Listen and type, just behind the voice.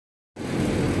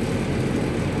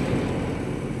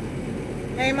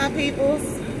Hey my peoples,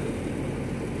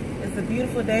 it's a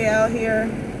beautiful day out here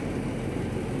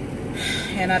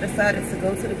and I decided to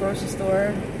go to the grocery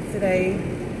store today,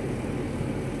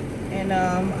 and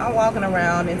I'm walking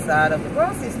around inside of the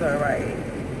grocery store, right?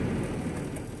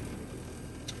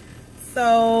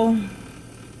 So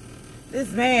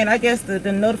this man, I guess the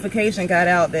notification got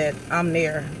out that I'm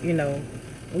there. You know,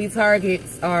 we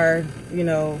Targets are, you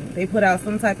know, they put out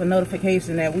some type of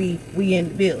notification that we in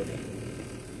the building.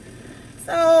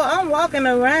 So I'm walking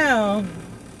around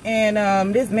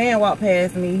and this man walked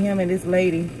past me, him and this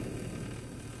lady,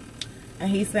 and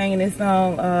he's singing this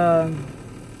song,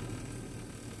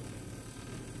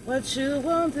 what you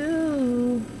won't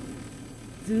do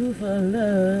for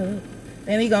love.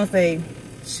 Then he gonna say,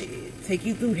 shit, take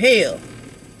you through hell.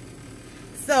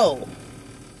 So,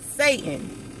 Satan,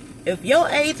 if your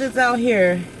agents out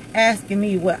here asking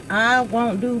me what I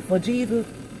won't do for Jesus,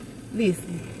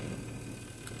 listen,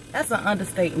 that's an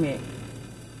understatement.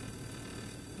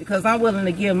 Because I'm willing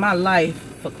to give my life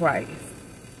for Christ.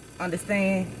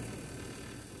 Understand?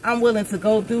 I'm willing to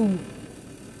go through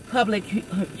public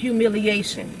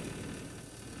humiliation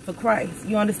for Christ.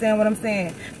 You understand what I'm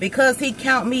saying? Because he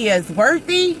count me as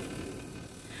worthy,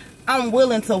 I'm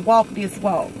willing to walk this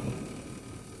walk.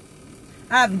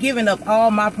 I've given up all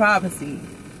my privacy.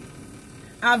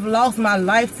 I've lost my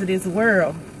life to this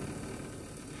world.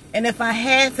 And if I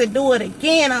had to do it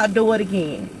again, I'll do it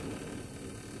again.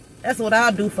 That's what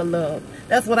I'll do for love.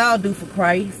 That's what I'll do for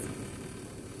Christ.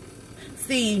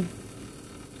 See,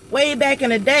 way back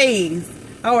in the days,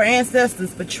 our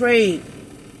ancestors betrayed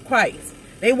Christ.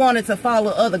 They wanted to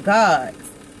follow other gods,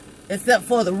 except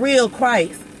for the real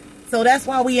Christ. So that's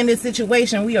why we in this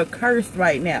situation. We are cursed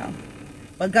right now.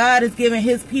 But God is giving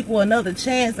his people another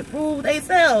chance to prove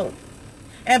themselves.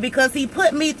 And because he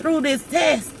put me through this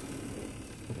test,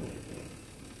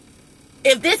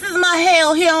 if this is my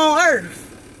hell here on earth,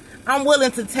 I'm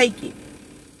willing to take it.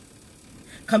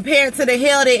 Compared to the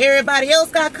hell that everybody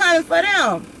else got coming for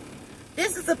them.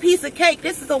 This is a piece of cake.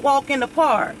 This is a walk in the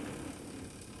park.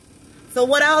 So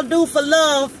what I'll do for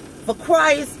love, for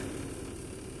Christ,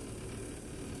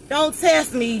 don't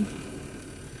test me.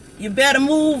 You better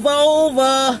move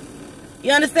over.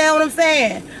 You understand what I'm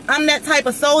saying? I'm that type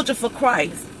of soldier for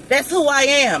Christ. That's who I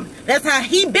am. That's how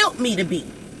he built me to be.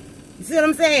 You see what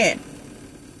I'm saying?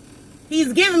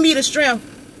 He's giving me the strength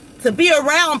to be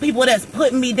around people that's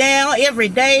putting me down every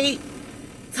day,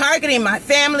 targeting my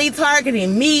family,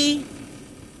 targeting me.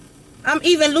 I'm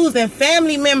even losing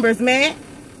family members, man.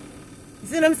 You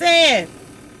see what I'm saying?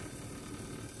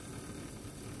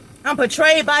 I'm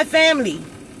betrayed by family.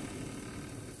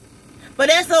 But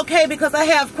that's okay because I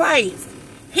have Christ.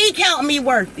 He count me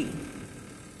worthy.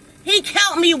 He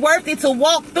count me worthy to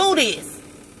walk through this.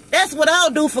 That's what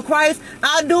I'll do for Christ.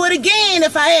 I'll do it again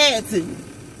if I had to.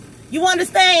 You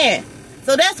understand?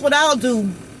 So that's what I'll do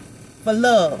for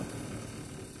love.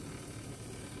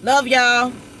 Love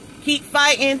y'all. Keep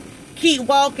fighting. Keep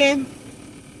walking.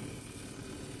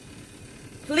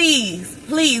 Please,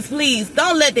 please, please,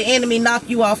 don't let the enemy knock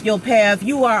you off your path.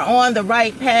 You are on the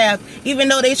right path. Even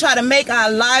though they try to make our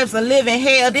lives a living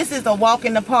hell, this is a walk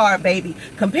in the park, baby.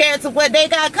 Compared to what they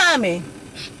got coming.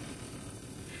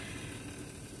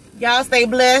 Y'all stay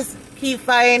blessed. Keep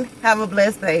fighting. Have a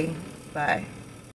blessed day. Bye.